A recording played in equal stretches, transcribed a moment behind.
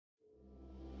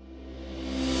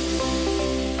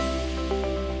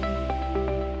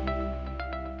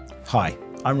Hi,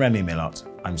 I'm Remy Millott.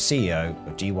 I'm CEO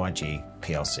of GYG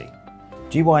plc.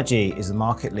 GYG is the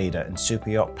market leader in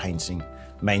superyacht painting,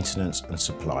 maintenance and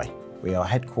supply. We are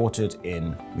headquartered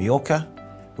in Mallorca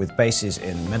with bases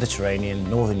in Mediterranean,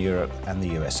 Northern Europe and the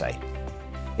USA.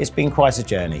 It's been quite a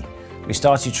journey. We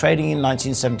started trading in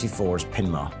 1974 as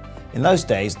Pinmar. In those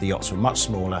days, the yachts were much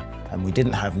smaller and we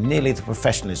didn't have nearly the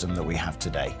professionalism that we have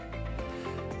today.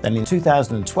 Then in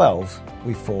 2012,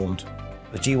 we formed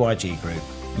the GYG Group,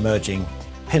 merging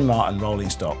Pinmar and Rolling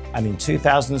Stock. And in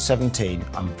 2017,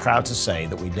 I'm proud to say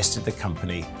that we listed the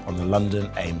company on the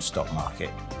London AIM stock market.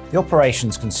 The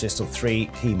operations consist of three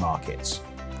key markets: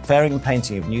 fairing and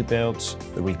painting of new builds,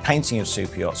 the repainting of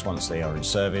superyachts once they are in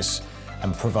service,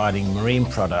 and providing marine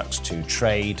products to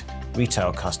trade,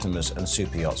 retail customers and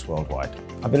superyachts worldwide.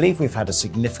 I believe we've had a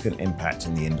significant impact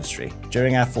in the industry.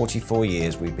 During our 44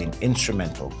 years, we've been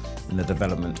instrumental in the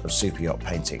development of superyacht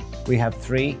painting. We have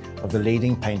three of the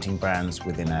leading painting brands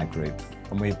within our group,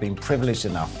 and we've been privileged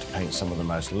enough to paint some of the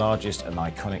most largest and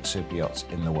iconic superyachts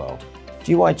in the world.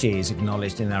 GYG is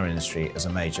acknowledged in our industry as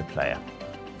a major player,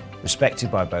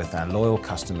 respected by both our loyal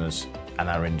customers and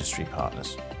our industry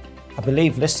partners. I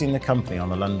believe listing the company on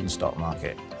the London stock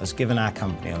market has given our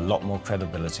company a lot more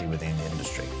credibility within the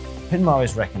industry. Pinmar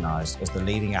is recognised as the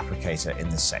leading applicator in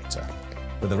this sector,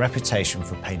 with a reputation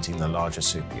for painting the larger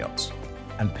superyachts.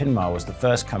 And Pinmar was the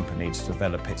first company to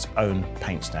develop its own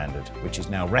paint standard, which is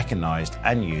now recognised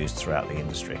and used throughout the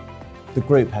industry. The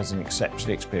group has an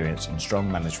exceptionally experienced and strong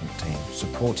management team,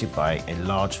 supported by a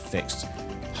large, fixed,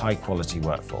 high-quality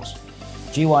workforce.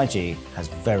 GYG has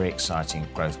very exciting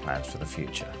growth plans for the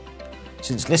future.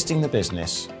 Since listing the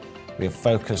business, we have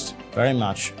focused very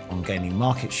much on gaining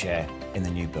market share in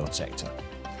the new build sector.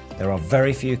 There are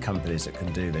very few companies that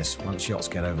can do this once yachts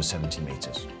get over 70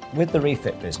 metres. With the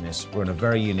refit business, we're in a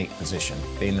very unique position,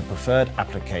 being the preferred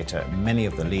applicator in many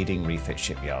of the leading refit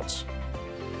shipyards,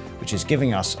 which is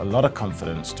giving us a lot of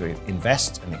confidence to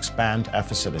invest and expand our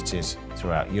facilities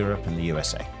throughout Europe and the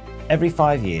USA. Every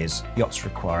 5 years, yachts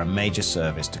require a major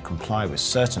service to comply with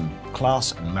certain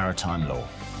class and maritime law.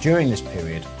 During this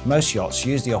period, most yachts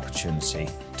use the opportunity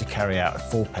to carry out a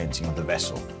full painting of the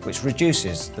vessel, which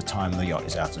reduces the time the yacht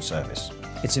is out of service.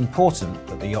 It's important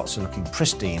that the yachts are looking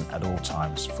pristine at all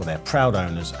times for their proud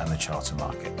owners and the charter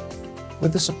market.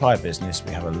 With the supply business,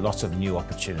 we have a lot of new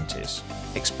opportunities,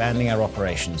 expanding our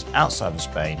operations outside of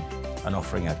Spain and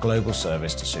offering a global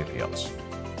service to superyachts.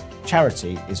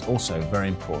 Charity is also very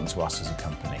important to us as a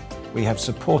company. We have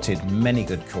supported many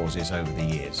good causes over the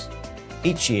years.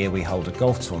 Each year we hold a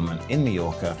golf tournament in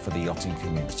Mallorca for the yachting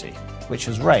community, which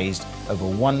has raised over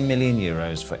 €1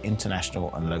 million for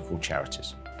international and local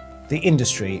charities. The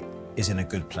industry is in a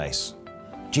good place.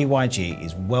 GYG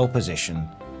is well positioned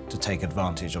to take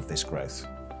advantage of this growth,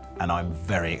 and I'm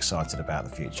very excited about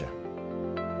the future.